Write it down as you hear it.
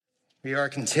We are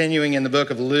continuing in the book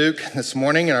of Luke this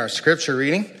morning in our scripture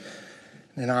reading,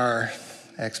 in our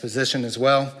exposition as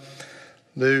well.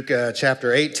 Luke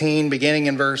chapter 18, beginning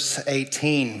in verse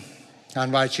 18. I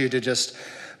invite you to just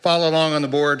follow along on the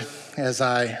board as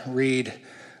I read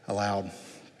aloud.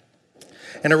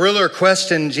 And a ruler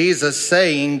questioned Jesus,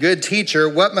 saying, "Good teacher,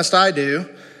 what must I do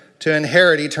to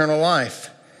inherit eternal life?"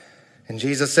 And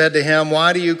Jesus said to him,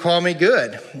 "Why do you call me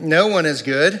good? No one is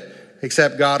good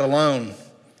except God alone.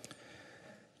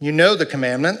 You know the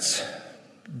commandments.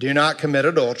 Do not commit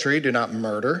adultery, do not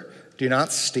murder, do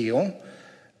not steal,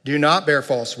 do not bear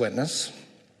false witness,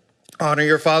 honor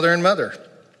your father and mother."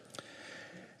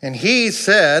 And he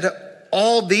said,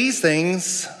 "All these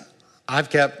things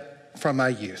I've kept from my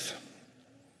youth."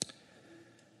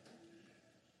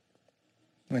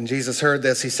 When Jesus heard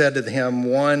this, he said to him,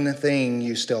 "One thing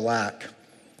you still lack.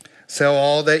 Sell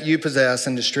all that you possess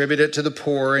and distribute it to the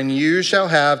poor, and you shall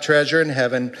have treasure in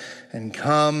heaven, and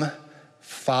come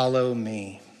follow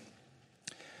me."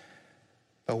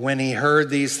 But when he heard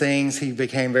these things, he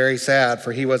became very sad,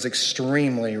 for he was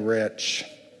extremely rich.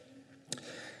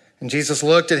 And Jesus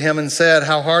looked at him and said,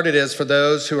 "How hard it is for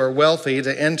those who are wealthy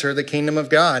to enter the kingdom of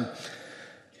God.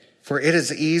 For it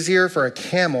is easier for a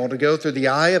camel to go through the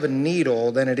eye of a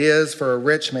needle than it is for a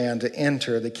rich man to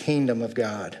enter the kingdom of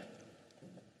God."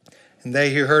 And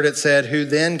they who heard it said, "Who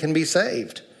then can be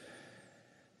saved?"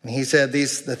 And he said, the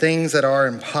things that are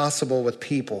impossible with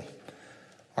people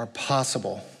are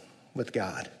possible with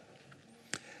God.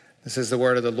 This is the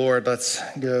word of the Lord. Let's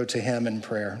go to him in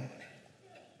prayer.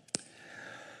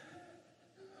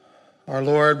 Our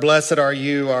Lord, blessed are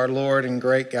you, our Lord and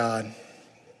great God.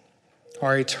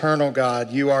 Our eternal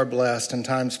God, you are blessed in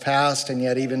times past and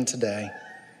yet even today.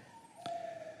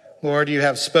 Lord, you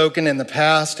have spoken in the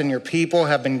past, and your people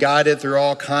have been guided through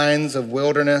all kinds of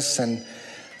wilderness and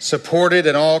supported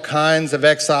in all kinds of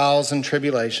exiles and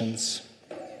tribulations.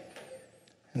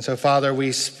 And so, Father,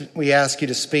 we ask you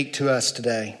to speak to us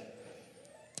today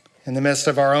in the midst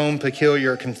of our own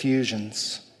peculiar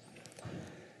confusions.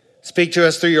 Speak to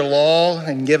us through your law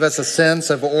and give us a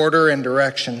sense of order and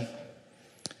direction.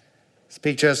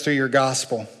 Speak to us through your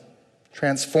gospel.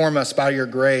 Transform us by your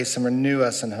grace and renew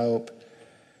us in hope.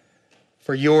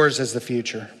 For yours is the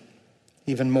future,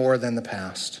 even more than the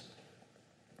past.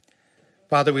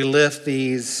 Father, we lift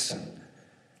these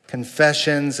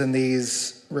confessions and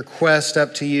these requests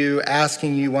up to you,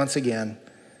 asking you once again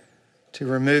to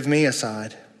remove me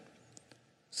aside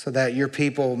so that your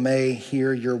people may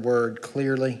hear your word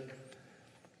clearly,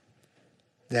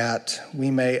 that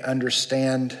we may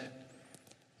understand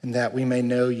and that we may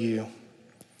know you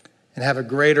and have a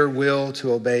greater will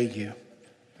to obey you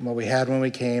than what we had when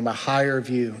we came, a higher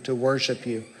view to worship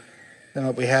you than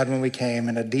what we had when we came,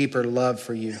 and a deeper love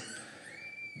for you,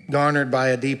 garnered by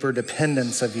a deeper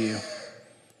dependence of you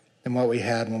than what we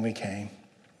had when we came.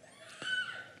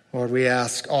 Lord, we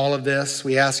ask all of this.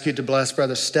 We ask you to bless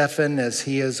Brother Stephan as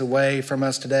he is away from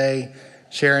us today,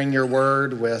 sharing your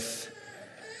word with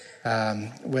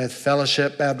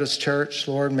Fellowship Baptist Church.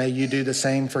 Lord, may you do the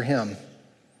same for him.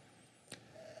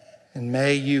 And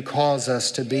may you cause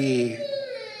us to be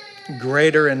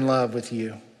greater in love with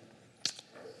you.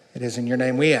 It is in your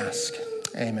name we ask.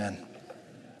 Amen.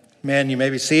 Amen. You may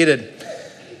be seated.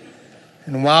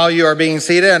 And while you are being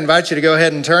seated, I invite you to go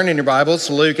ahead and turn in your Bibles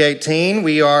to Luke 18.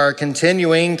 We are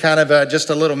continuing kind of just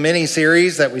a little mini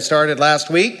series that we started last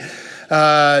week.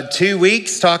 2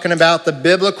 weeks talking about the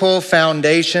biblical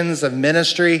foundations of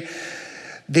ministry.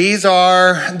 These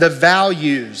are the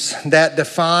values that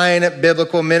define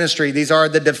biblical ministry. These are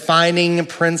the defining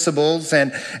principles.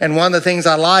 And one of the things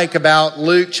I like about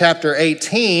Luke chapter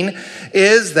 18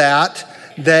 is that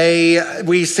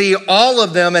we see all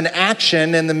of them in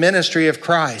action in the ministry of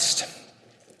Christ.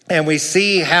 And we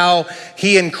see how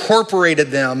he incorporated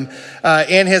them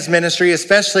in his ministry,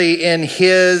 especially in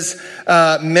his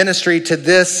ministry to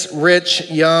this rich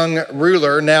young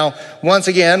ruler. Now, once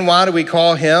again, why do we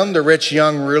call him the rich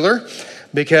young ruler?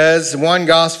 Because one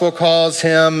gospel calls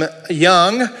him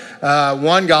young.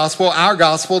 One gospel, our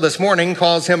gospel this morning,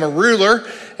 calls him a ruler.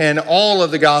 And all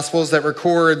of the gospels that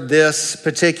record this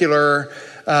particular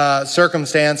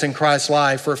circumstance in Christ's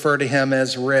life refer to him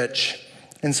as rich.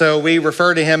 And so we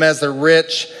refer to him as the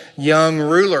rich young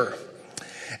ruler.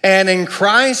 And in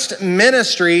Christ's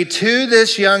ministry to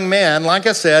this young man, like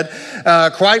I said,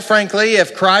 quite frankly,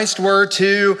 if Christ were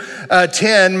to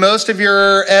attend most of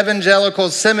your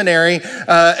evangelical seminary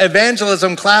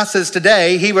evangelism classes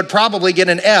today, he would probably get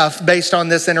an F based on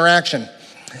this interaction.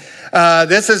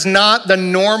 This is not the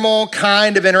normal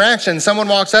kind of interaction. Someone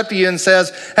walks up to you and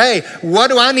says, hey, what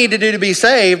do I need to do to be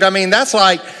saved? I mean, that's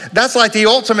like the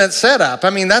ultimate setup. I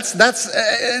mean,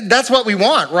 that's what we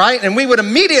want, right? And we would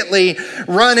immediately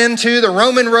run into the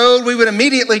Roman road. We would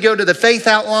immediately go to the faith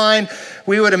outline.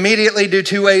 We would immediately do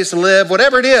 2 ways to live,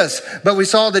 whatever it is. But we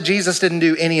saw that Jesus didn't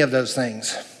do any of those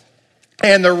things.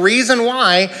 And the reason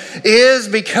why is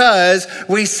because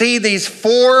we see these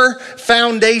 4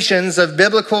 foundations of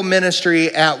biblical ministry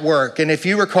at work. And if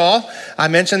you recall, I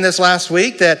mentioned this last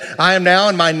week that I am now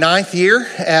in my 9th year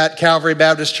at Calvary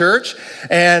Baptist Church.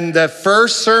 And the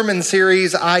first sermon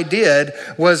series I did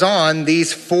was on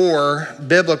these 4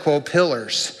 biblical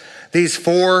pillars. These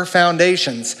 4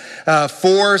 foundations,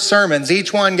 4 sermons.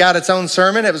 Each one got its own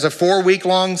sermon. It was a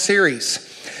 4-week-long series.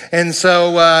 And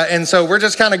so we're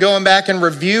just kind of going back and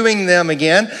reviewing them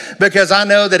again because I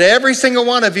know that every single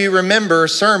one of you remember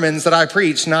sermons that I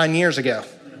preached 9 years ago.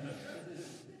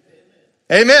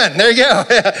 Amen. There you go.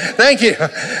 Thank you.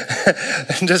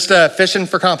 Just fishing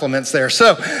for compliments there.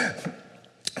 So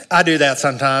I do that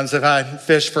sometimes. If I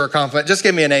fish for a compliment, just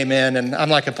give me an amen. And I'm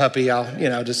like a puppy.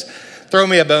 I'll, just throw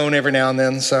me a bone every now and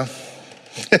then. So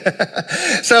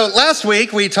last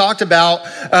week we talked about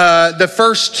the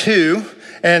first 2.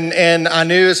 And I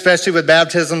knew, especially with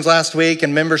baptisms last week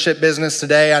and membership business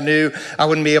today, I knew I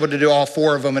wouldn't be able to do all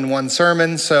 4 of them in one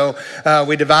sermon. So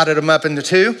we divided them up into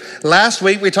 2. Last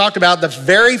week, we talked about the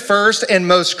very first and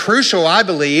most crucial, I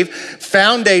believe,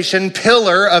 foundation,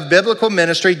 pillar of biblical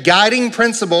ministry, guiding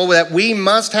principle that we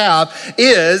must have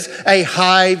is a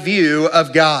high view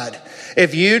of God.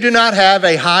 If you do not have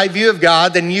a high view of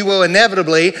God, then you will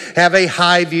inevitably have a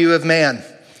high view of man.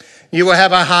 You will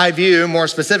have a high view, more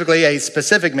specifically, a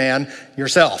specific man,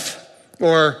 yourself,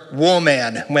 or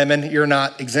woman. Women, you're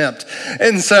not exempt.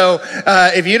 And so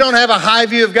if you don't have a high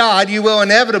view of God, you will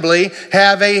inevitably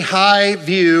have a high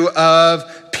view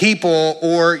of people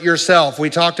or yourself. We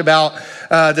talked about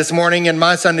this morning in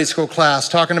my Sunday school class,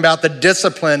 talking about the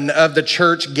discipline of the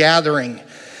church gathering.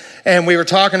 And we were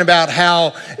talking about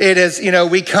how it is,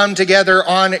 we come together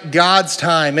on God's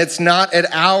time. It's not at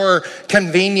our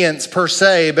convenience per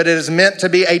se, but it is meant to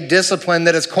be a discipline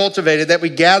that is cultivated, that we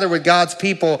gather with God's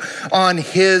people on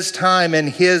His time and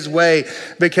His way,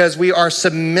 because we are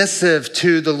submissive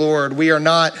to the Lord. We are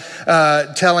not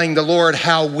telling the Lord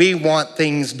how we want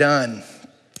things done.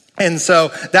 And so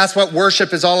that's what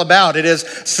worship is all about. It is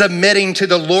submitting to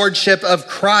the lordship of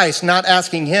Christ, not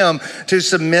asking Him to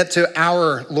submit to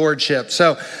our lordship.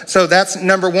 So that's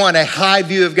number 1, a high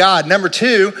view of God. Number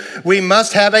 2, we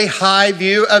must have a high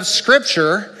view of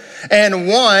Scripture, and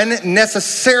one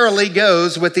necessarily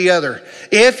goes with the other.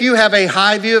 If you have a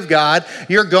high view of God,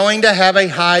 you're going to have a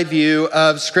high view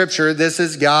of Scripture. This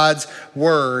is God's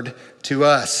word to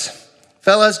us.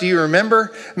 Fellas, do you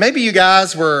remember? Maybe you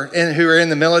guys who were in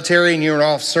the military and you were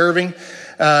off serving,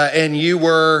 and you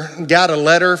got a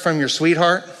letter from your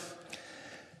sweetheart.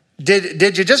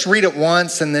 Did you just read it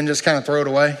once and then just kind of throw it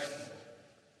away?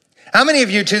 How many of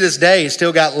you to this day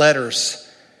still got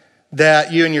letters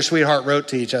that you and your sweetheart wrote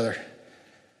to each other?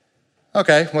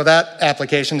 Okay, well that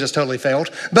application just totally failed.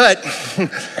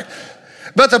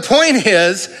 But the point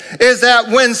is that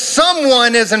when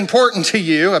someone is important to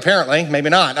you, apparently, maybe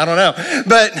not, I don't know.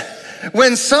 But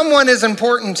when someone is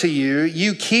important to you,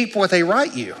 you keep what they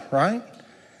write you, right?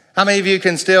 How many of you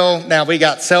can still, now we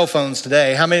got cell phones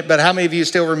today, how many of you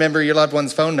still remember your loved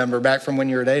one's phone number back from when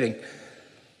you were dating?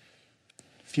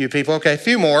 Few people, okay, a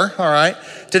few more, all right.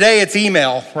 Today it's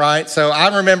email, right? So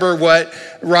I remember what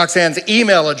Roxanne's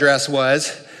email address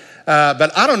was.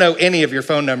 But I don't know any of your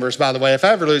phone numbers, by the way. If I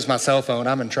ever lose my cell phone,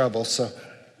 I'm in trouble.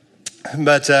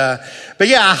 But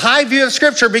yeah, a high view of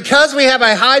Scripture. Because we have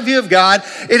a high view of God,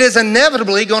 it is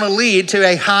inevitably going to lead to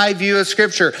a high view of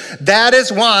Scripture. That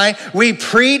is why we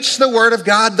preach the Word of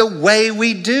God the way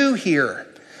we do here.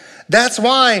 That's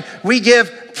why we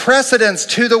give precedence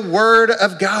to the Word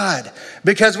of God,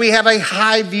 because we have a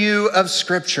high view of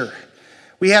Scripture.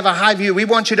 We have a high view. We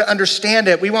want you to understand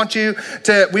it. We want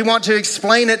to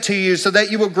explain it to you so that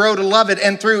you will grow to love it.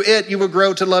 And through it, you will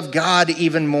grow to love God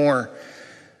even more.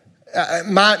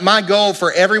 My goal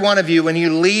for every one of you when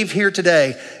you leave here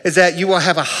today is that you will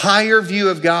have a higher view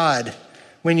of God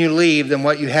when you leave than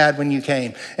what you had when you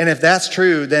came. And if that's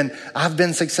true, then I've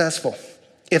been successful.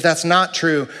 If that's not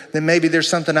true, then maybe there's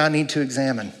something I need to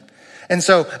examine. And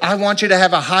so I want you to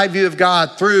have a high view of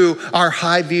God through our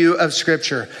high view of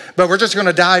Scripture. But we're just going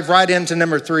to dive right into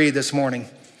number 3 this morning.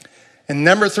 And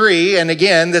number three, and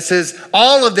again,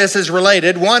 all of this is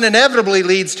related. One inevitably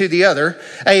leads to the other.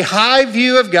 A high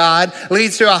view of God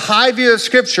leads to a high view of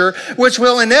Scripture, which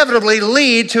will inevitably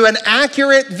lead to an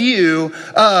accurate view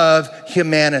of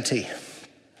humanity.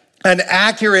 An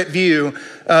accurate view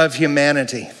of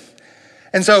humanity.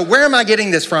 And so where am I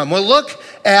getting this from? Well, look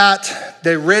at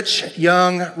the rich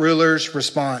young ruler's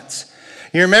response.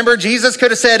 You remember, Jesus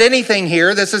could have said anything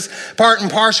here. This is part and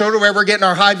parcel to where we're getting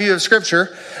our high view of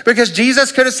Scripture, because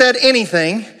Jesus could have said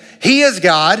anything. He is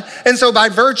God. And so by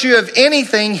virtue of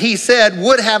anything he said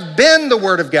would have been the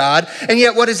word of God. And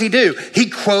yet what does he do? He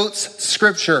quotes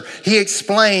Scripture. He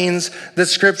explains the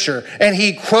Scripture, and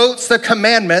he quotes the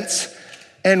commandments.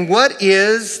 And what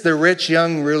is the rich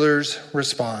young ruler's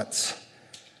response?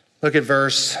 Look at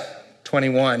verse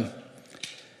 21.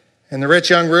 And the rich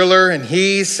young ruler, and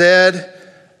he said,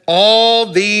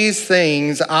 all these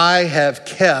things I have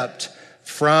kept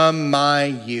from my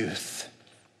youth.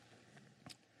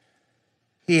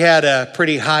 He had a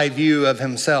pretty high view of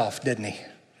himself, didn't he?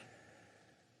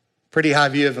 Pretty high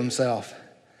view of himself.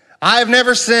 I have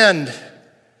never sinned.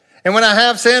 And when I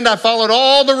have sinned, I followed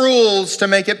all the rules to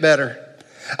make it better.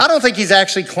 I don't think he's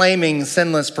actually claiming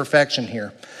sinless perfection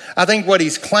here. I think what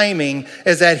he's claiming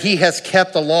is that he has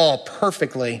kept the law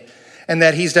perfectly, and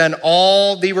that he's done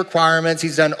all the requirements,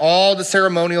 he's done all the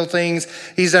ceremonial things,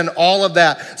 he's done all of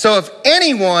that. So if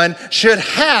anyone should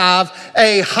have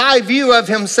a high view of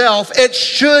himself, it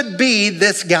should be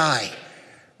this guy,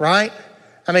 right?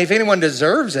 I mean, if anyone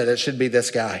deserves it, it should be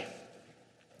this guy.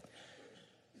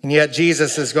 And yet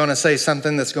Jesus is going to say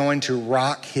something that's going to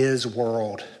rock his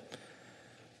world.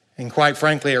 And quite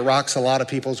frankly, it rocks a lot of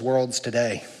people's worlds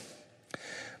today.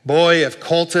 Boy, if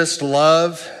cultists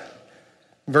love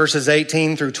verses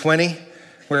 18 through 20,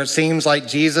 where it seems like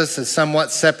Jesus is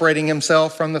somewhat separating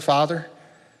himself from the Father.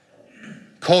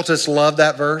 Cultists love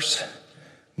that verse.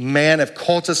 Man, if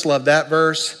cultists love that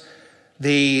verse,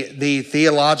 the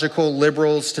theological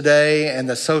liberals today and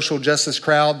the social justice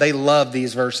crowd, they love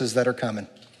these verses that are coming.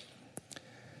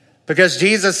 Because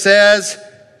Jesus says,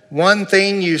 one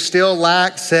thing you still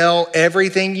lack, sell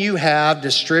everything you have,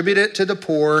 distribute it to the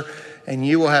poor, and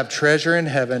you will have treasure in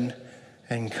heaven.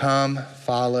 And come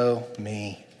follow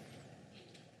me.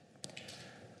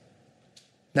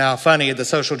 Now, funny, the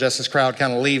social justice crowd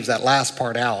kind of leaves that last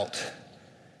part out.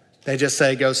 They just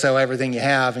say, go sell everything you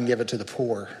have and give it to the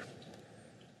poor.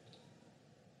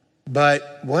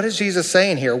 But what is Jesus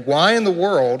saying here? Why in the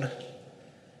world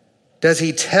does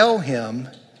he tell him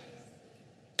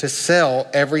to sell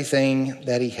everything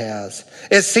that he has?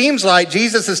 It seems like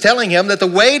Jesus is telling him that the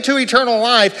way to eternal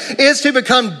life is to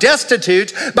become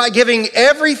destitute by giving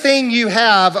everything you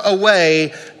have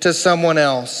away to someone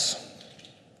else.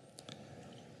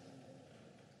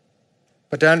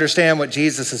 But to understand what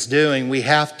Jesus is doing, we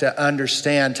have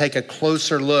to take a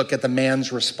closer look at the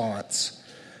man's response.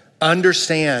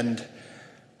 Understand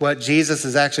what Jesus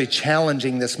is actually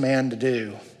challenging this man to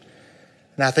do.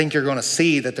 And I think you're going to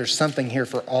see that there's something here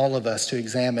for all of us to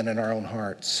examine in our own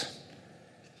hearts.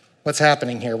 What's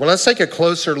happening here? Well, let's take a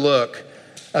closer look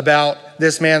about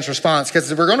this man's response,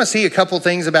 because we're going to see a couple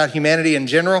things about humanity in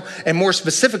general, and more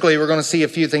specifically, we're going to see a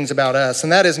few things about us.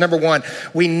 And that is, number one,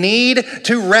 we need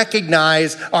to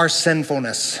recognize our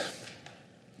sinfulness.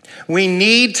 We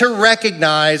need to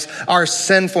recognize our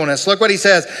sinfulness. Look what he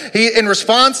says. In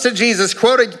response to Jesus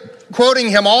quoting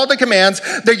him all the commands,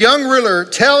 the young ruler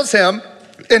tells him,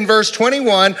 in verse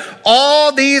 21,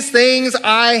 all these things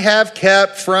I have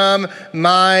kept from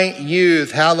my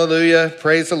youth. Hallelujah.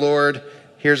 Praise the Lord.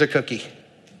 Here's a cookie.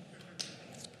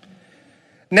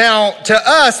 Now, to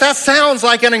us, that sounds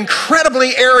like an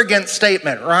incredibly arrogant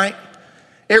statement, right?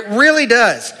 It really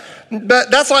does.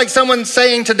 But that's like someone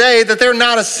saying today that they're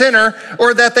not a sinner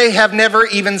or that they have never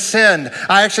even sinned.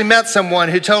 I actually met someone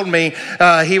who told me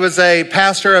he was a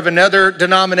pastor of another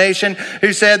denomination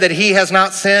who said that he has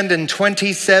not sinned in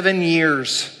 27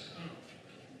 years.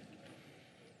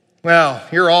 Well,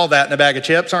 you're all that in a bag of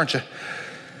chips, aren't you?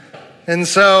 And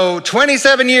so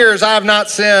 27 years I have not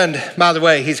sinned. By the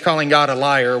way, he's calling God a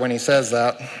liar when he says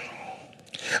that.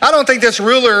 I don't think this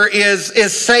ruler is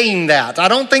saying that. I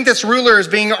don't think this ruler is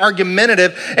being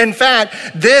argumentative. In fact,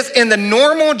 this, in the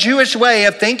normal Jewish way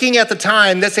of thinking at the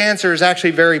time, this answer is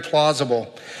actually very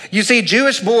plausible. You see,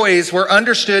 Jewish boys were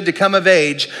understood to come of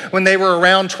age when they were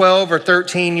around 12 or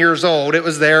 13 years old. It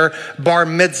was their bar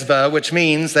mitzvah, which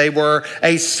means they were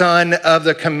a son of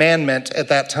the commandment at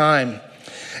that time.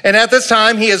 And at this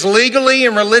time, he is legally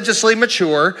and religiously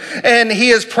mature, and he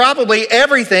is probably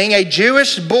everything a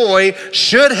Jewish boy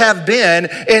should have been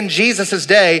in Jesus'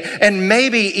 day, and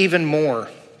maybe even more.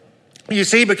 You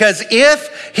see, because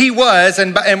if he was,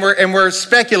 and we're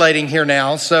speculating here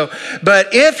now, but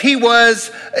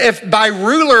if by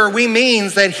ruler we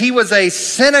means that he was a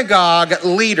synagogue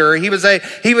leader, he was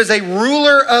a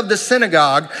ruler of the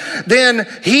synagogue, then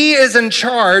he is in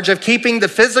charge of keeping the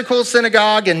physical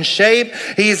synagogue in shape.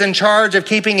 He's in charge of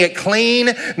keeping it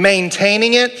clean,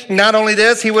 maintaining it. Not only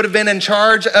this, he would have been in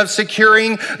charge of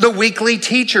securing the weekly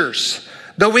teachers.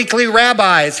 The weekly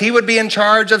rabbis, he would be in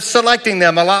charge of selecting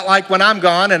them, a lot like when I'm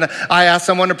gone and I ask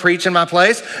someone to preach in my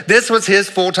place. This was his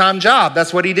full-time job.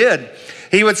 That's what he did.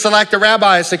 He would select the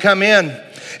rabbis to come in.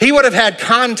 He would have had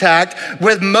contact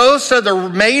with most of the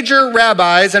major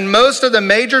rabbis and most of the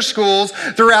major schools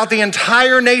throughout the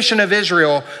entire nation of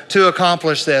Israel to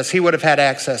accomplish this. He would have had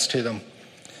access to them.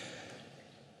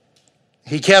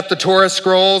 He kept the Torah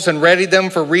scrolls and readied them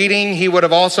for reading. He would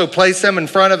have also placed them in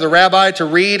front of the rabbi to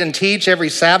read and teach every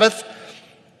Sabbath.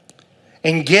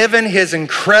 And given his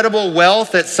incredible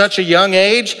wealth at such a young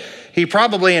age, he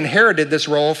probably inherited this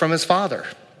role from his father.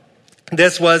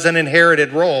 This was an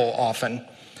inherited role often.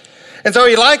 And so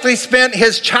he likely spent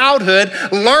his childhood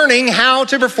learning how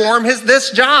to perform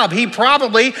this job. He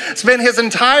probably spent his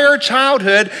entire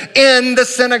childhood in the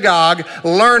synagogue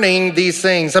learning these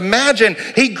things. Imagine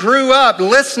he grew up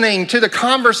listening to the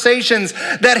conversations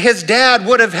that his dad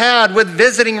would have had with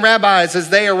visiting rabbis as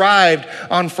they arrived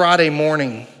on Friday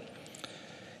morning.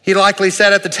 He likely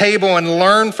sat at the table and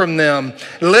learned from them,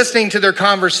 listening to their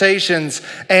conversations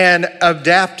and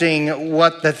adapting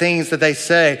the things that they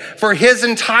say for his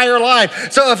entire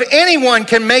life. So if anyone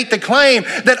can make the claim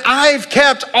that I've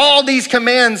kept all these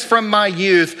commands from my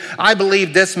youth, I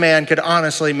believe this man could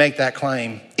honestly make that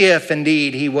claim, if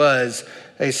indeed he was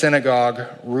a synagogue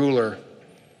ruler.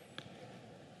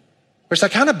 Which that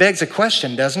kind of begs a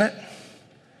question, doesn't it?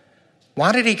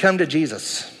 Why did he come to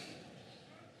Jesus?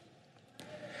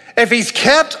 If he's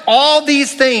kept all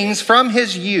these things from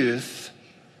his youth,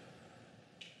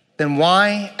 then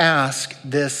why ask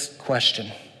this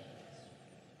question?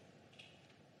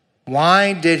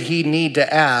 Why did he need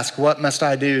to ask, what must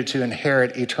I do to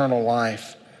inherit eternal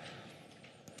life?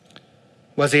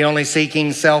 Was he only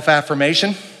seeking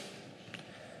self-affirmation?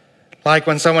 Like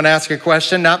when someone asks a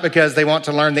question, not because they want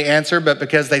to learn the answer, but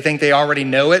because they think they already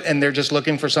know it and they're just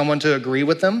looking for someone to agree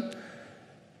with them?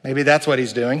 Maybe that's what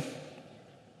he's doing.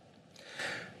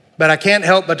 But I can't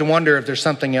help but to wonder if there's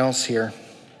something else here.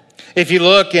 If you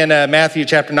look in Matthew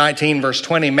chapter 19, verse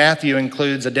 20, Matthew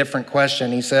includes a different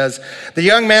question. He says, the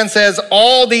young man says,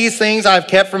 all these things I've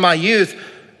kept from my youth.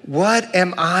 What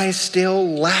am I still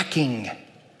lacking?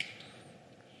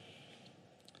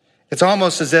 It's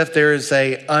almost as if there is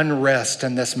an unrest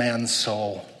in this man's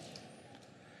soul.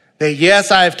 That yes,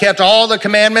 I have kept all the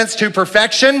commandments to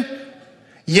perfection.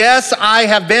 Yes, I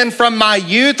have been from my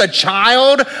youth a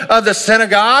child of the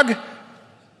synagogue,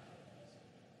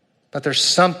 but there's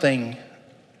something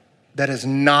that is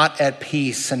not at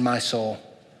peace in my soul.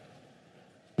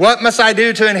 What must I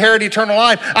do to inherit eternal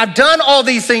life? I've done all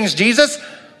these things, Jesus.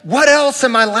 What else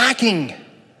am I lacking?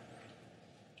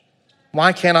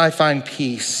 Why can't I find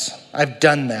peace? I've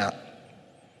done that.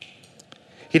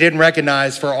 He didn't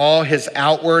recognize for all his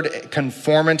outward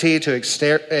conformity to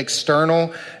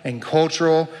external and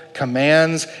cultural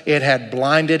commands, it had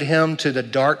blinded him to the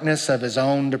darkness of his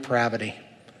own depravity.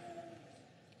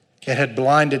 It had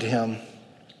blinded him.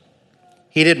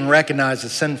 He didn't recognize the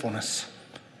sinfulness.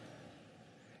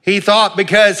 He thought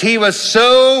because he was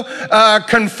so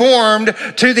conformed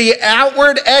to the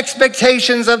outward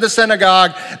expectations of the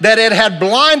synagogue that it had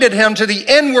blinded him to the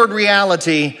inward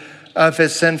reality of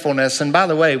his sinfulness. And by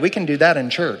the way, we can do that in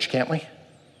church, can't we?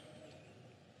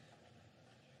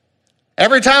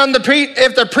 Every time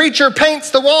if the preacher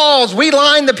paints the walls, we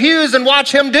line the pews and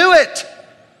watch him do it.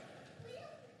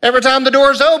 Every time the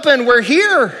doors open, we're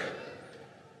here.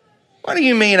 What do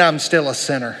you mean I'm still a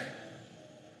sinner?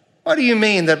 What do you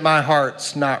mean that my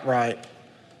heart's not right?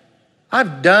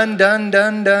 I've done.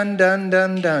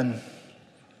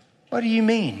 What do you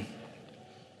mean?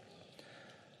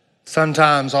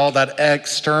 Sometimes all that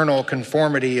external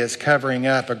conformity is covering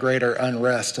up a greater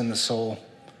unrest in the soul.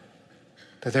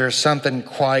 That there is something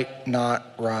quite not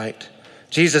right.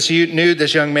 Jesus knew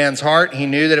this young man's heart. He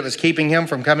knew that it was keeping him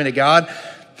from coming to God.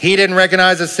 He didn't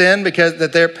recognize his sin because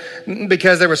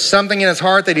there was something in his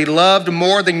heart that he loved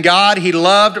more than God. He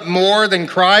loved more than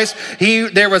Christ.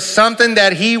 There was something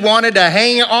that he wanted to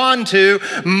hang on to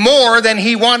more than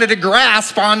he wanted to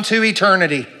grasp onto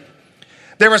eternity.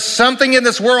 There was something in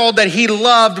this world that he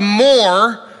loved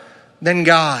more than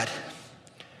God,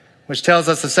 which tells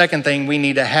us the second thing we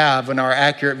need to have in our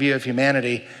accurate view of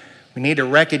humanity. We need to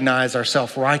recognize our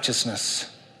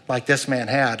self-righteousness like this man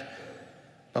had.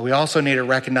 But we also need to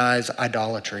recognize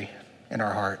idolatry in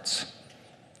our hearts.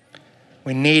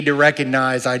 We need to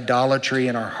recognize idolatry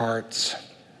in our hearts.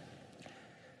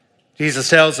 Jesus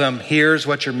tells them, here's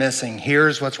what you're missing.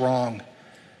 Here's what's wrong.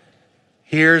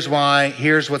 Here's why.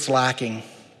 Here's what's lacking.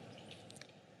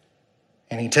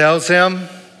 And he tells him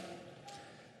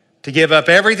to give up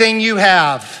everything you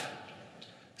have,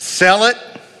 sell it,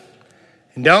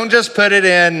 and don't just put it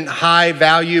in high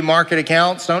value market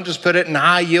accounts. Don't just put it in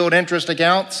high yield interest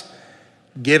accounts.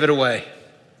 Give it away.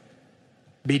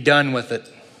 Be done with it.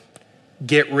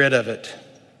 Get rid of it.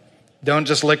 Don't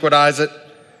just liquidize it.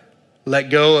 Let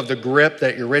go of the grip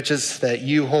that your riches that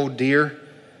you hold dear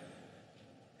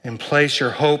and place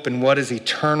your hope in what is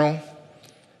eternal.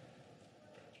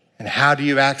 And how do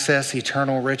you access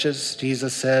eternal riches?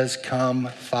 Jesus says, come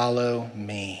follow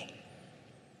me.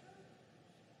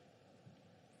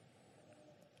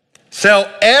 Sell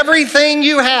everything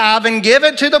you have and give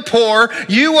it to the poor.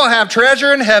 You will have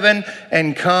treasure in heaven,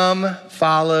 and come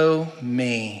follow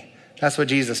me. That's what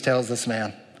Jesus tells this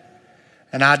man.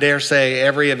 And I dare say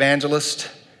every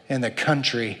evangelist in the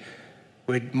country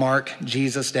would mark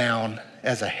Jesus down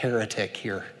as a heretic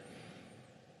here.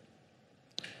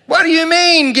 What do you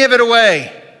mean, give it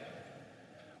away?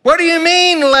 What do you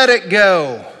mean, let it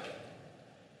go?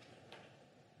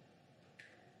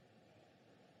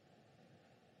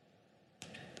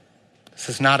 This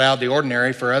is not out of the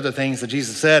ordinary for other things that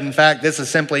Jesus said. In fact, this is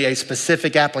simply a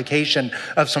specific application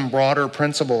of some broader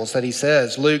principles that he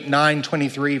says. Luke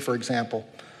 9:23, for example.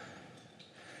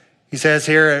 He says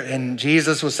here, and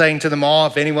Jesus was saying to them all,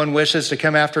 if anyone wishes to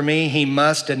come after me, he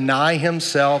must deny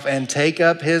himself and take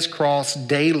up his cross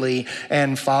daily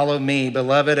and follow me.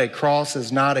 Beloved, a cross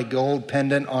is not a gold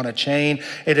pendant on a chain.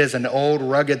 It is an old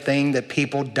rugged thing that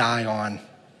people die on.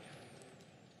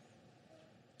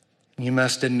 You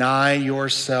must deny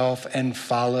yourself and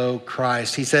follow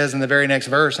Christ. He says in the very next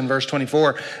verse, in verse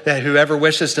 24, that whoever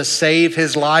wishes to save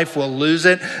his life will lose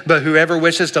it, but whoever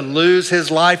wishes to lose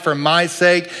his life for my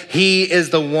sake, he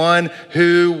is the one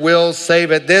who will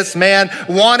save it. This man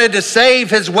wanted to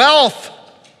save his wealth.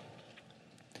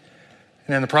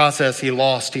 And in the process, he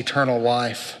lost eternal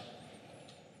life.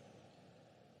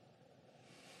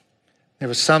 There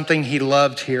was something he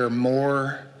loved here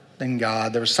more than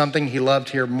God. There was something he loved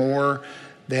here more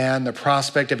than the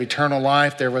prospect of eternal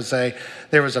life. There was a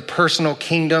personal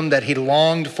kingdom that he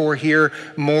longed for here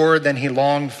more than he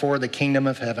longed for the kingdom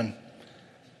of heaven.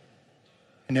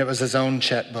 And it was his own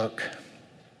checkbook.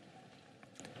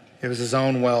 It was his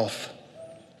own wealth.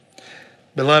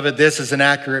 Beloved, this is an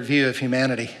accurate view of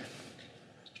humanity.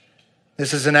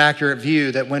 This is an accurate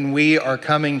view that when we are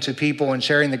coming to people and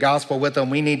sharing the gospel with them,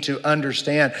 we need to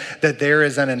understand that there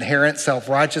is an inherent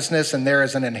self-righteousness and there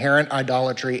is an inherent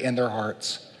idolatry in their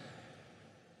hearts.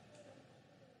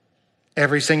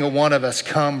 Every single one of us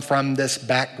come from this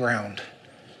background.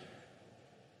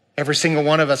 Every single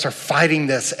one of us are fighting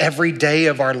this every day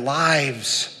of our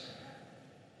lives.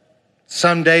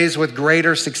 Some days with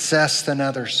greater success than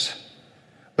others,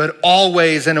 but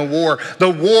always in a war. The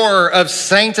war of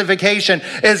sanctification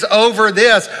is over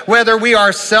this, whether we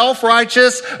are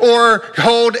self-righteous or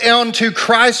hold on to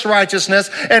Christ's righteousness,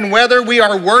 and whether we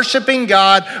are worshiping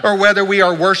God or whether we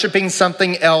are worshiping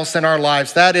something else in our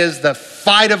lives. That is the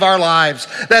fight of our lives.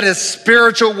 That is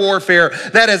spiritual warfare.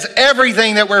 That is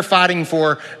everything that we're fighting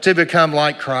for to become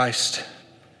like Christ.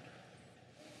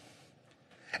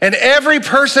 And every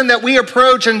person that we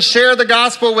approach and share the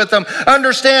gospel with them,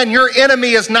 understand your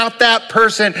enemy is not that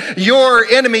person. Your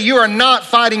enemy, you are not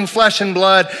fighting flesh and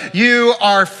blood. You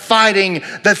are fighting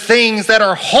the things that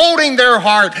are holding their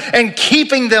heart and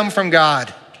keeping them from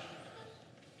God.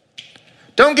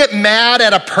 Don't get mad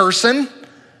at a person.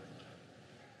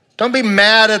 Don't be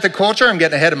mad at the culture. I'm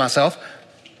getting ahead of myself.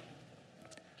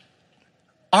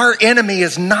 Our enemy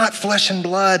is not flesh and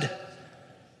blood.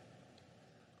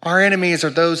 Our enemies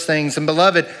are those things. And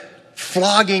beloved,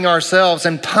 flogging ourselves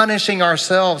and punishing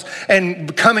ourselves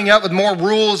and coming up with more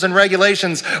rules and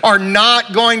regulations are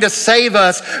not going to save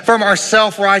us from our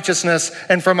self-righteousness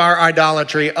and from our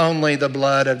idolatry. Only the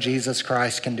blood of Jesus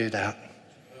Christ can do that.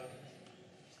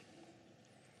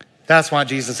 That's why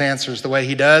Jesus answers the way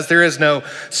he does. There is no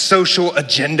social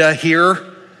agenda here.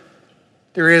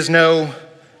 There is no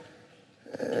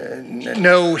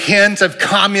hint of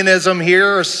communism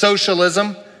here or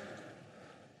socialism.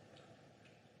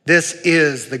 This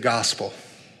is the gospel.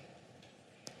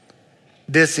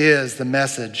 This is the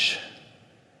message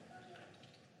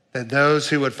that those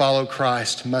who would follow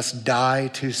Christ must die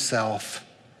to self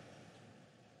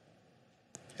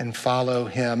and follow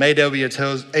him. A.W.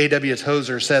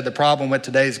 Tozer said the problem with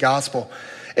today's gospel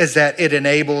is that it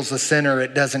enables the sinner.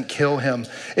 It doesn't kill him.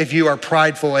 If you are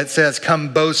prideful, it says,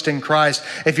 come boast in Christ.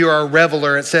 If you are a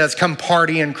reveler, it says, come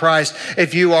party in Christ.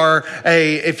 If you are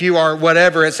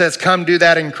whatever, it says, come do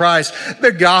that in Christ.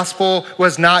 The gospel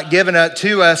was not given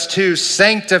to us to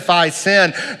sanctify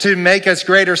sin, to make us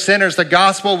greater sinners. The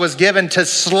gospel was given to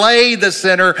slay the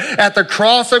sinner at the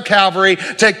cross of Calvary,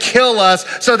 to kill us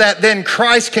so that then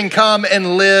Christ can come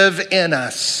and live in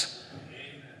us.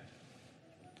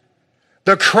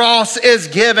 The cross is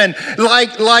given.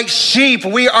 Like sheep,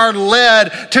 we are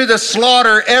led to the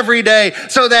slaughter every day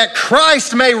so that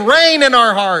Christ may reign in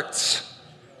our hearts.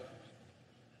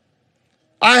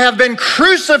 I have been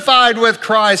crucified with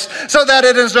Christ so that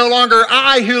it is no longer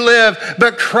I who live,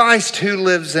 but Christ who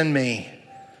lives in me.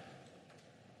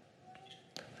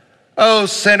 O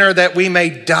sinner, that we may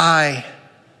die.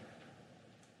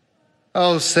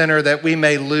 O sinner, that we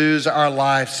may lose our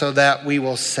life so that we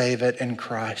will save it in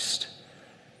Christ.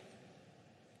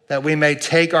 That we may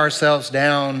take ourselves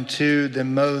down to the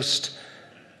most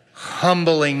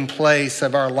humbling place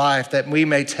of our life, that we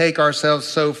may take ourselves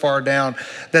so far down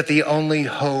that the only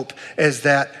hope is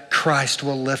that Christ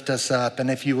will lift us up. And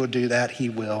if you will do that, he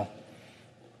will.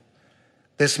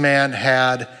 This man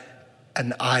had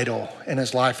an idol in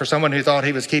his life. For someone who thought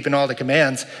he was keeping all the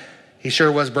commands, he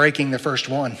sure was breaking the first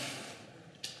one.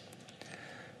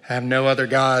 Have no other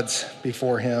gods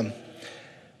before him.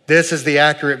 This is the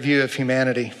accurate view of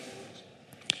humanity.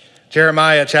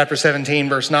 Jeremiah chapter 17,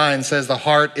 verse 9 says, the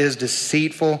heart is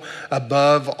deceitful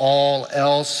above all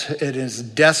else. It is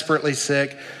desperately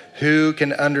sick. Who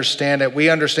can understand it? We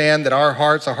understand that our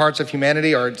hearts, the hearts of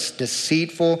humanity, are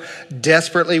deceitful,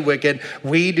 desperately wicked.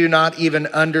 We do not even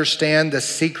understand the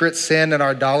secret sin and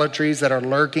idolatries that are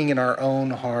lurking in our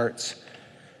own hearts.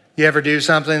 You ever do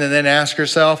something and then ask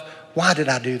yourself, why did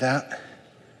I do that?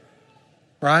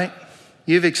 Right?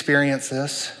 You've experienced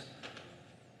this.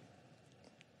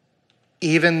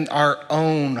 Even our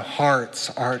own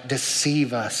hearts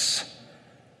deceive us,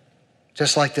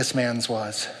 just like this man's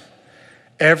was.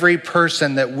 Every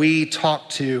person that we talk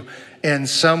to in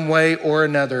some way or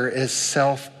another is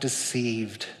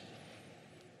self-deceived.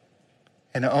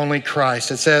 And only Christ.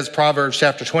 It says, Proverbs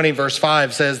chapter 20, verse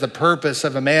 5 says, the purpose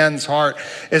of a man's heart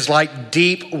is like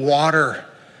deep water,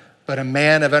 but a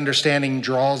man of understanding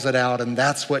draws it out. And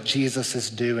that's what Jesus is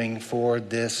doing for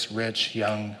this rich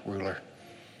young ruler.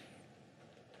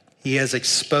 He is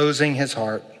exposing his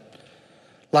heart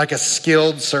like a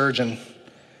skilled surgeon.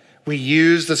 We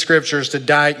use the scriptures to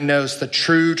diagnose the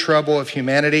true trouble of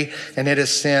humanity, and it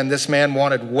is sin. This man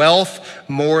wanted wealth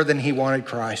more than he wanted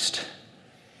Christ.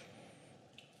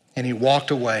 And he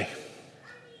walked away,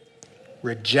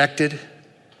 rejecting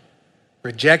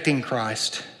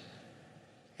Christ,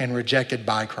 and rejected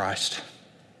by Christ.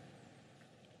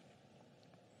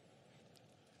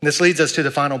 This leads us to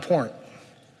the final point.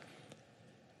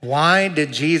 Why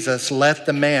did Jesus let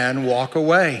the man walk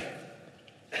away?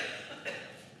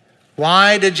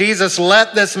 Why did Jesus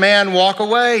let this man walk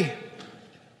away?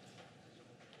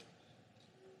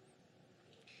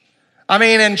 I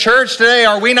mean, in church today,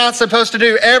 are we not supposed to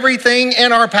do everything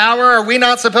in our power? Are we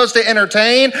not supposed to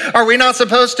entertain? Are we not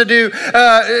supposed to do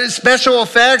special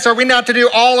effects? Are we not to do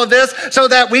all of this so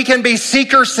that we can be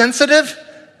seeker sensitive?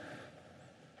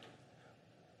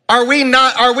 Are we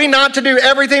not to do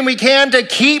everything we can to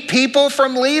keep people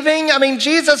from leaving? I mean,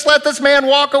 Jesus let this man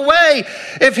walk away.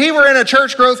 If he were in a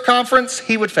church growth conference,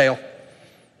 he would fail.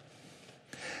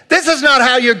 This is not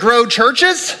how you grow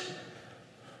churches.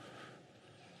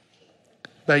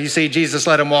 But you see, Jesus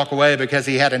let him walk away because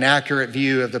he had an accurate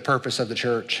view of the purpose of the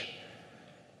church.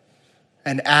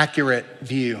 An accurate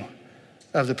view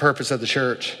of the purpose of the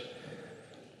church.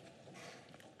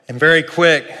 And very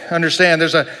quick, understand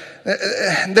there's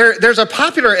a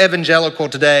popular evangelical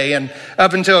today, and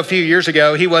up until a few years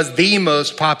ago, he was the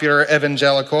most popular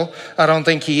evangelical. I don't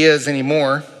think he is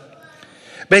anymore.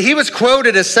 But he was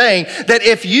quoted as saying that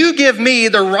if you give me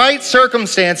the right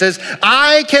circumstances,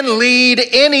 I can lead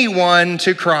anyone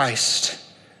to Christ.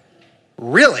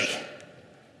 Really?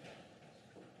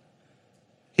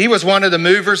 He was one of the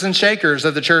movers and shakers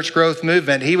of the church growth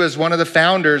movement. He was one of the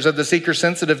founders of the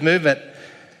seeker-sensitive movement.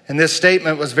 And this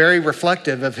statement was very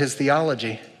reflective of his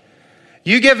theology.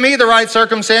 You give me the right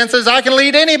circumstances, I can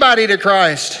lead anybody to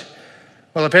Christ.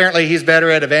 Well, apparently he's better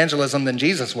at evangelism than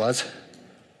Jesus was,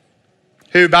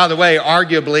 who, by the way,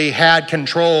 arguably had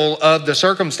control of the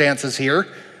circumstances here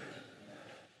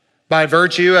by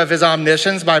virtue of his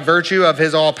omniscience, by virtue of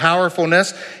his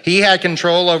all-powerfulness. He had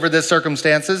control over the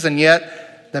circumstances, and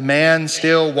yet the man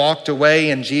still walked away,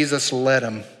 and Jesus led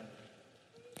him.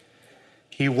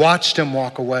 He watched him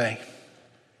walk away.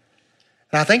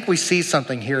 And I think we see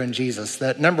something here in Jesus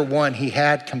that, number one, he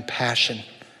had compassion.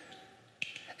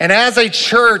 And as a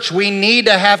church, we need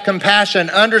to have compassion.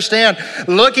 Understand,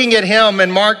 looking at him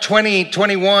in Mark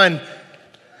 20:21,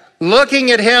 looking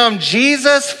at him,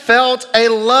 Jesus felt a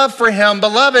love for him.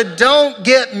 Beloved, don't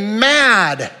get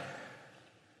mad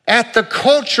at the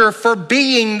culture for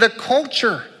being the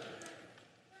culture.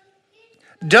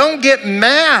 Don't get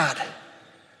mad.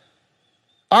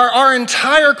 Our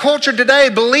entire culture today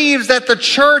believes that the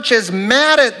church is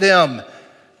mad at them.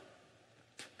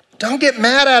 Don't get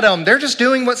mad at them. They're just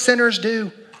doing what sinners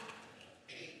do.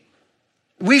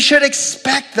 We should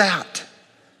expect that.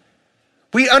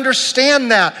 We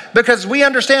understand that because we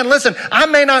understand, listen, I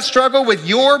may not struggle with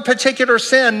your particular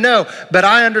sin, no, but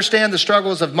I understand the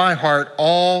struggles of my heart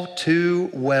all too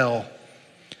well.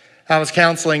 I was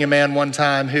counseling a man one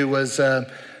time who was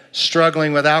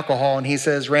struggling with alcohol, and he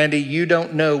says, Randy, you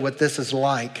don't know what this is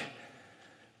like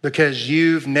because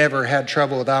you've never had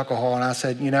trouble with alcohol. And I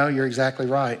said, you're exactly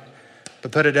right,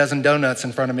 but put a dozen donuts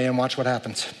in front of me and watch what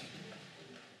happens.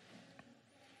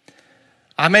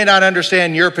 I may not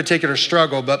understand your particular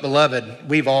struggle, but beloved,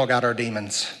 we've all got our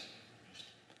demons.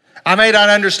 I may not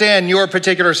understand your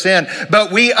particular sin,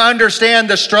 but we understand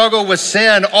the struggle with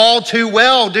sin all too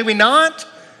well, do we not?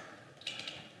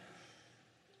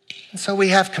 And so we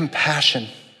have compassion.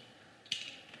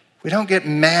 We don't get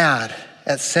mad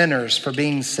at sinners for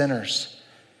being sinners.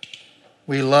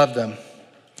 We love them.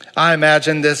 I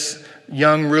imagine this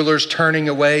young ruler's turning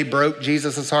away broke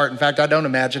Jesus' heart. In fact, I don't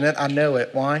imagine it. I know it.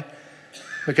 Why?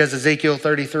 Because Ezekiel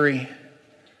 33,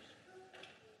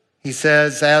 he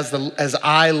says, as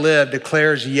I live,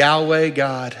 declares Yahweh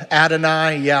God,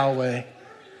 Adonai Yahweh,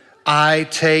 I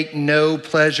take no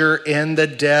pleasure in the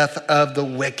death of the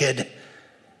wicked,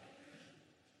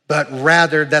 but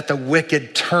rather that the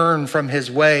wicked turn from his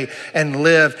way and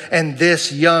live. And this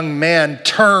young man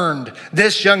turned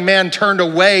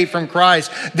away from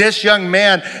Christ. This young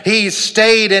man, he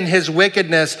stayed in his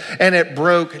wickedness and it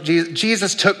broke.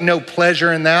 Jesus took no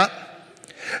pleasure in that.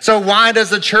 So why does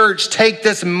the church take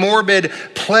this morbid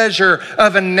pleasure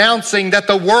of announcing that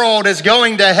the world is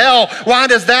going to hell? Why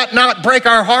does that not break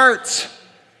our hearts?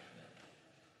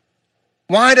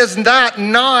 Why does that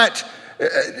not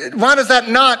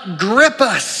grip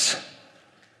us,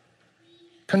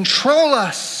 control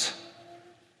us?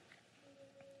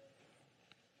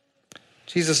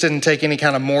 Jesus didn't take any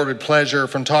kind of morbid pleasure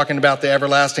from talking about the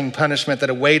everlasting punishment that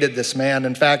awaited this man.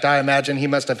 In fact, I imagine he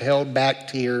must have held back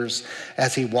tears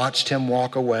as he watched him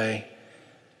walk away.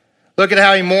 Look at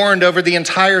how he mourned over the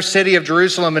entire city of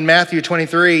Jerusalem in Matthew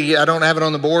 23. I don't have it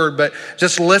on the board, but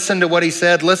just listen to what he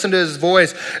said. Listen to his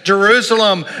voice.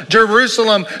 Jerusalem,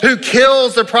 Jerusalem, who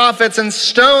kills the prophets and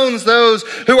stones those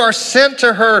who are sent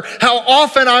to her. How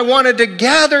often I wanted to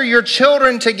gather your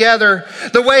children together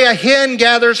the way a hen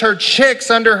gathers her chicks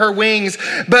under her wings,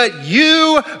 but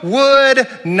you would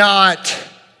not.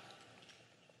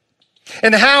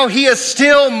 And how he is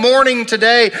still mourning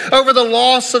today over the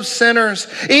loss of sinners.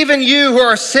 Even you who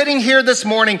are sitting here this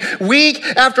morning, week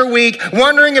after week,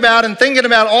 wondering about and thinking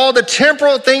about all the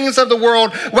temporal things of the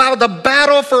world, while the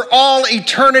battle for all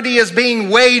eternity is being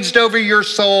waged over your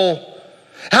soul.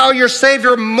 How your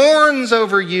Savior mourns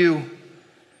over you.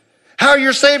 How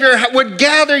your Savior would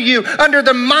gather you under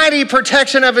the mighty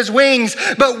protection of his wings.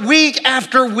 But week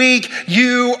after week,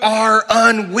 you are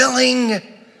unwilling.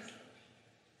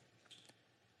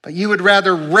 But you would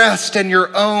rather rest in your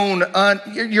own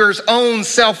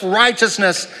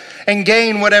self-righteousness and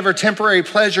gain whatever temporary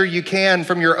pleasure you can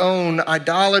from your own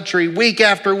idolatry. Week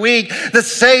after week, the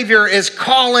Savior is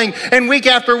calling, and week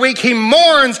after week, he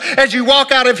mourns as you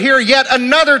walk out of here yet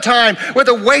another time with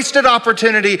a wasted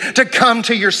opportunity to come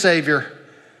to your Savior.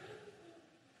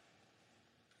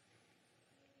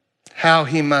 How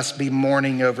he must be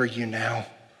mourning over you now.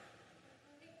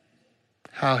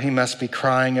 How he must be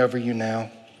crying over you now.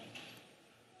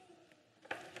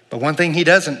 But one thing he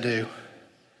doesn't do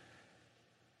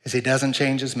is he doesn't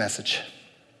change his message.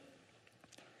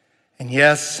 And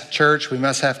yes, church, we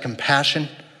must have compassion,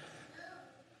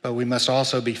 but we must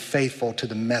also be faithful to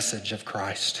the message of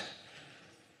Christ.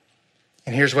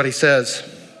 And here's what he says.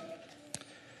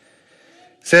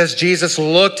 It says, Jesus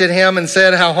looked at him and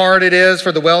said, how hard it is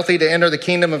for the wealthy to enter the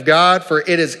kingdom of God, for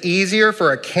it is easier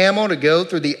for a camel to go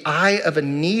through the eye of a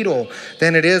needle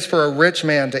than it is for a rich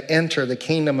man to enter the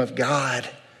kingdom of God.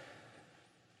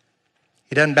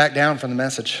 He doesn't back down from the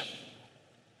message.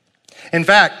 In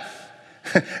fact,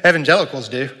 evangelicals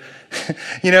do.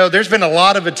 There's been a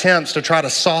lot of attempts to try to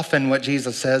soften what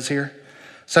Jesus says here.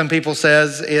 Some people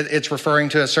says it's referring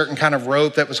to a certain kind of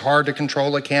rope that was hard to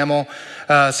control a camel.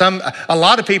 A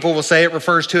lot of people will say it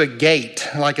refers to a gate,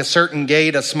 like a certain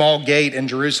gate, a small gate in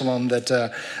Jerusalem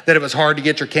that it was hard to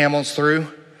get your camels through.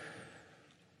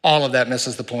 All of that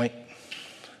misses the point.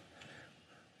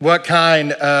 What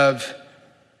kind of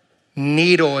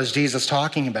needle is Jesus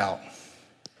talking about?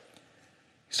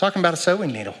 He's talking about a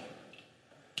sewing needle.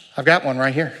 I've got one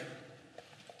right here.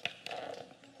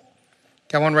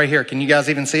 Got one right here. Can you guys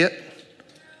even see it?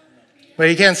 Well,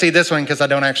 you can't see this one because I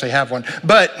don't actually have one.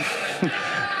 But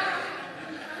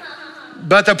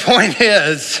the point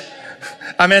is,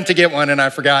 I meant to get one and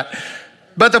I forgot.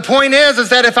 But the point is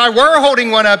that if I were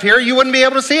holding one up here, you wouldn't be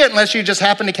able to see it unless you just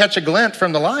happen to catch a glint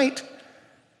from the light,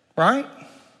 right?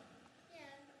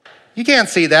 You can't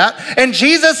see that. And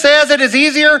Jesus says it is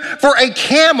easier for a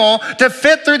camel to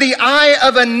fit through the eye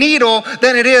of a needle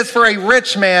than it is for a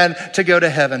rich man to go to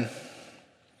heaven.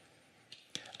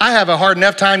 I have a hard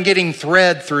enough time getting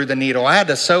thread through the needle. I had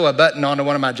to sew a button onto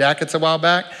one of my jackets a while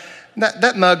back.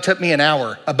 That mug took me an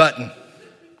hour, a button.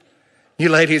 You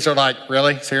ladies are like,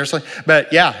 really? Seriously?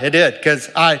 But yeah, it did, because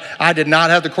I did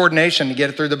not have the coordination to get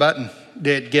it through the button,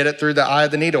 to get it through the eye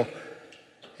of the needle.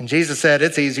 And Jesus said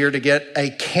it's easier to get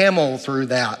a camel through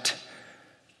that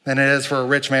than it is for a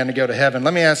rich man to go to heaven.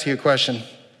 Let me ask you a question.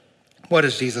 What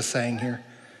is Jesus saying here?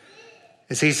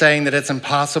 Is he saying that it's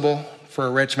impossible for a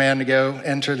rich man to go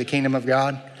enter the kingdom of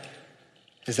God?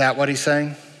 Is that what he's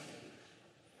saying?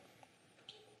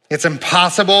 It's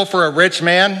impossible for a rich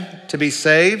man to be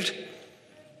saved?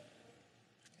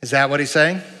 Is that what he's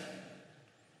saying?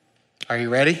 Are you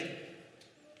ready?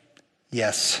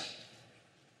 Yes.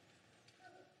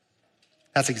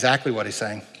 That's exactly what he's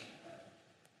saying.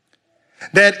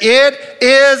 That it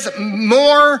is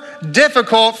more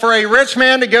difficult for a rich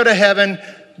man to go to heaven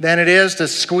than it is to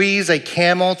squeeze a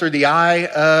camel through the eye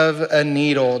of a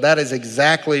needle. That is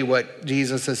exactly what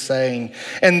Jesus is saying.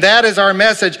 And that is our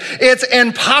message. It's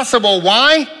impossible.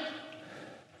 Why?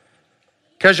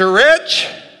 Because you're rich?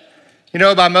 You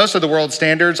know, by most of the world's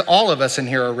standards, all of us in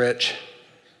here are rich.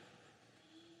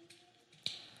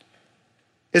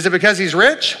 Is it because he's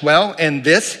rich? Well, in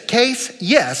this case,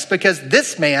 yes, because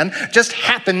this man just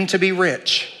happened to be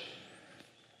rich.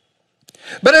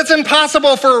 But it's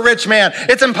impossible for a rich man.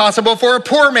 It's impossible for a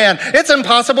poor man. It's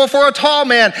impossible for a tall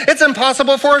man. It's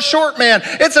impossible for a short man.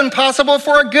 It's impossible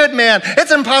for a good man.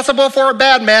 It's impossible for a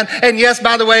bad man. And yes,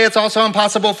 by the way, it's also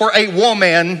impossible for a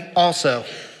woman also.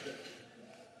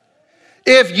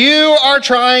 If you are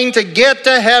trying to get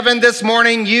to heaven this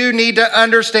morning, you need to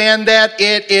understand that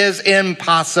it is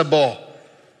impossible.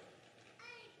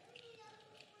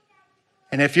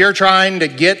 And if you're trying to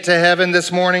get to heaven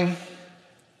this morning,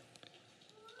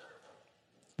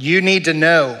 you need to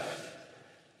know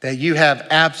that you have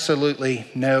absolutely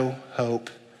no hope.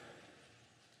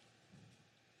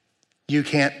 You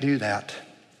can't do that.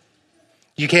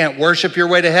 You can't worship your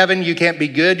way to heaven. You can't be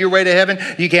good your way to heaven.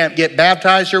 You can't get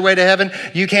baptized your way to heaven.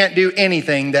 You can't do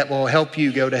anything that will help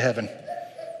you go to heaven.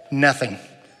 Nothing.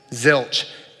 Zilch.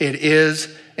 It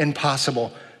is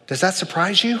impossible. Does that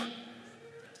surprise you?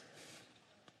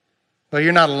 Well,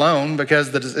 you're not alone,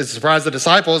 because it surprised the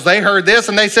disciples. They heard this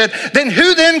and they said, then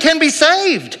who then can be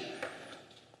saved?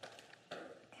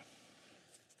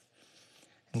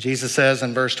 And Jesus says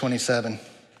in verse 27,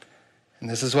 and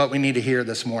this is what we need to hear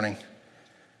this morning.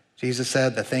 Jesus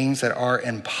said, the things that are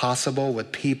impossible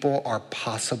with people are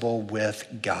possible with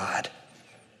God.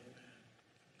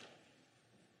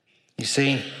 You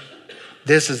see,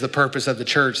 this is the purpose of the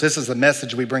church. This is the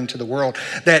message we bring to the world,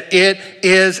 that it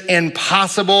is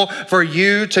impossible for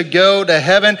you to go to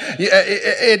heaven.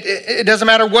 It doesn't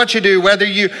matter what you do,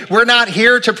 we're not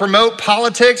here to promote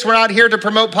politics. We're not here to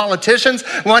promote politicians,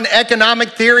 one economic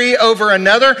theory over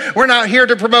another. We're not here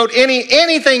to promote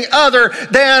anything other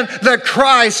than the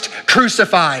Christ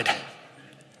crucified.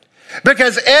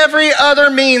 Because every other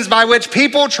means by which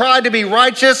people try to be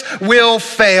righteous will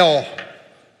fail.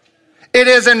 It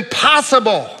is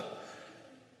impossible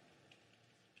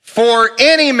for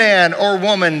any man or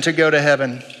woman to go to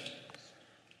heaven.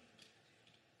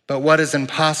 But what is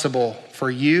impossible for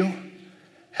you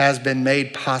has been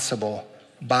made possible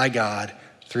by God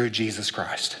through Jesus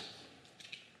Christ.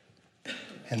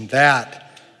 And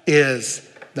that is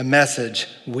the message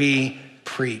we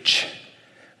preach.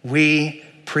 We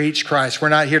preach Christ. We're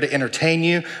not here to entertain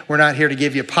you. We're not here to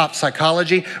give you pop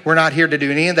psychology. We're not here to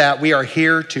do any of that. We are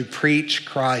here to preach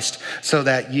Christ so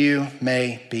that you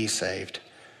may be saved.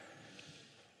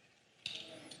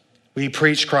 We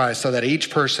preach Christ so that each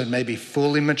person may be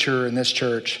fully mature in this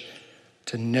church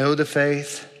to know the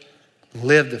faith,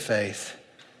 live the faith,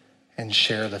 and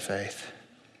share the faith.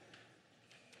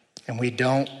 and we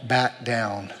don't back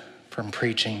down from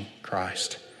preaching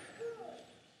Christ.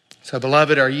 So,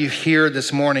 beloved, are you here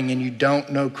this morning and you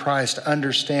don't know Christ?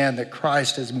 Understand that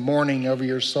Christ is mourning over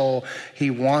your soul. He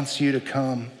wants you to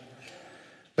come.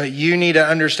 But you need to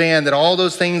understand that all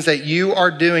those things that you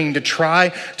are doing to try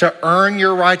to earn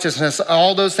your righteousness,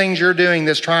 all those things you're doing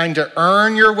that's trying to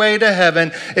earn your way to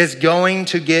heaven is going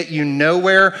to get you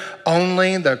nowhere.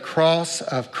 Only the cross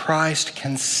of Christ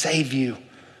can save you.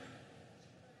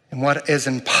 And what is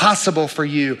impossible for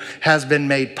you has been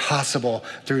made possible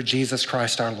through Jesus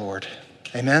Christ our Lord.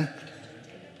 Amen?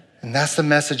 And that's the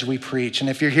message we preach. And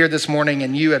if you're here this morning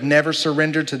and you have never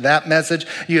surrendered to that message,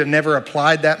 you have never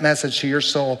applied that message to your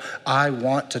soul, I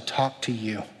want to talk to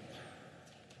you.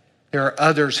 There are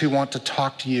others who want to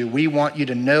talk to you. We want you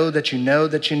to know that you know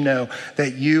that you know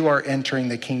that you are entering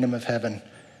the kingdom of heaven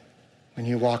when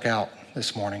you walk out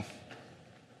this morning.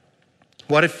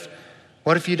 What if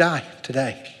you die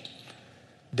today?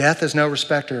 Death is no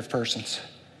respecter of persons.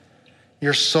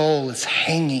 Your soul is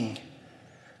hanging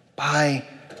by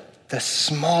the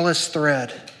smallest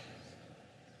thread,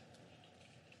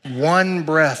 one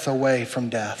breath away from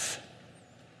death.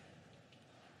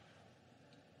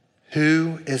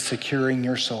 Who is securing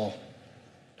your soul?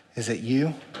 Is it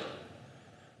you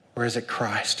or is it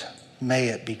Christ? May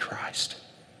it be Christ.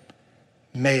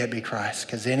 May it be Christ,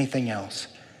 because anything else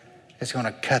is going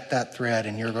to cut that thread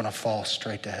and you're going to fall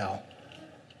straight to hell.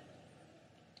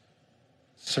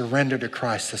 Surrender to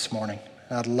Christ this morning.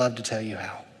 I'd love to tell you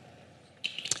how.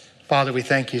 Father, we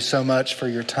thank you so much for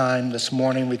your time this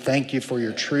morning. We thank you for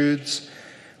your truths.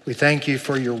 We thank you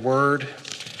for your word.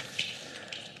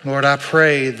 Lord, I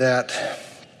pray that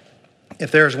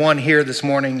if there's one here this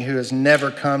morning who has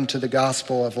never come to the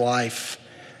gospel of life,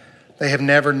 they have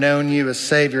never known you as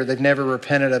Savior, they've never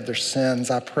repented of their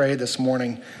sins, I pray this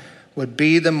morning would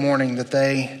be the morning that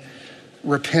they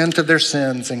repent of their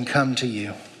sins and come to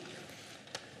you.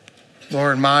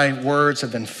 Lord, my words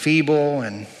have been feeble,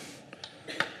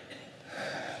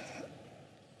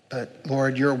 but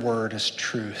Lord, your word is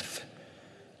truth.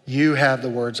 You have the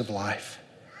words of life.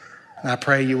 And I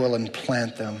pray you will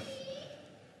implant them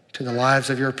to the lives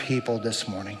of your people this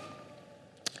morning.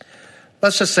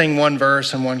 Let's just sing one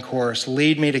verse and one chorus.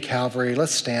 Lead me to Calvary.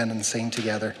 Let's stand and sing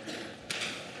together.